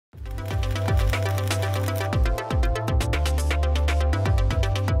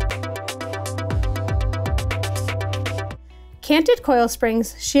Canted coil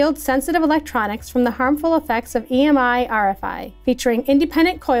springs shield sensitive electronics from the harmful effects of EMI RFI, featuring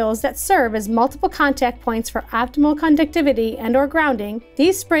independent coils that serve as multiple contact points for optimal conductivity and/or grounding.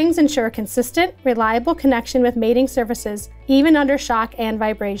 These springs ensure consistent, reliable connection with mating surfaces, even under shock and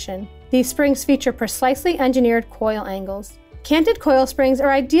vibration. These springs feature precisely engineered coil angles. Canted coil springs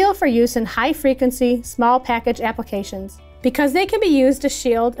are ideal for use in high-frequency, small package applications. Because they can be used to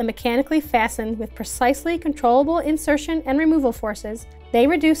shield and mechanically fasten with precisely controllable insertion and removal forces, they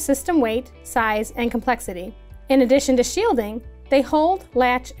reduce system weight, size, and complexity. In addition to shielding, they hold,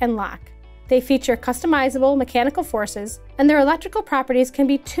 latch, and lock. They feature customizable mechanical forces, and their electrical properties can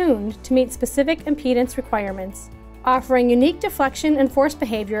be tuned to meet specific impedance requirements. Offering unique deflection and force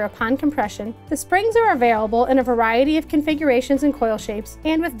behavior upon compression, the springs are available in a variety of configurations and coil shapes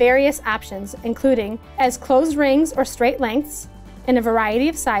and with various options, including as closed rings or straight lengths, in a variety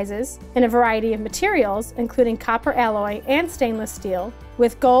of sizes, in a variety of materials, including copper alloy and stainless steel,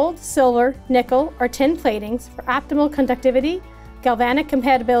 with gold, silver, nickel, or tin platings for optimal conductivity, galvanic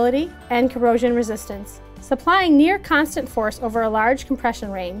compatibility, and corrosion resistance. Supplying near constant force over a large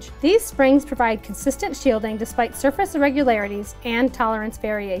compression range, these springs provide consistent shielding despite surface irregularities and tolerance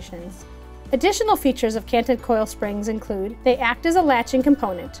variations. Additional features of canted coil springs include they act as a latching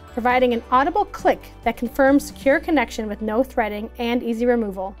component, providing an audible click that confirms secure connection with no threading and easy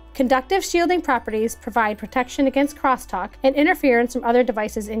removal. Conductive shielding properties provide protection against crosstalk and interference from other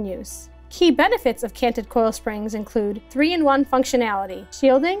devices in use. Key benefits of canted coil springs include 3-in-1 functionality,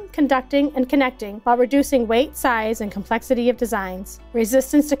 shielding, conducting, and connecting while reducing weight, size, and complexity of designs.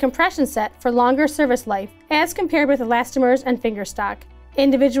 Resistance to compression set for longer service life as compared with elastomers and finger stock.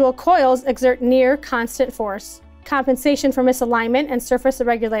 Individual coils exert near constant force. Compensation for misalignment and surface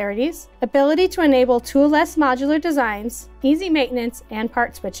irregularities. Ability to enable tool-less modular designs, easy maintenance, and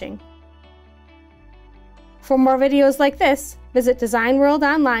part switching. For more videos like this, visit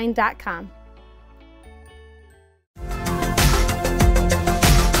designworldonline.com.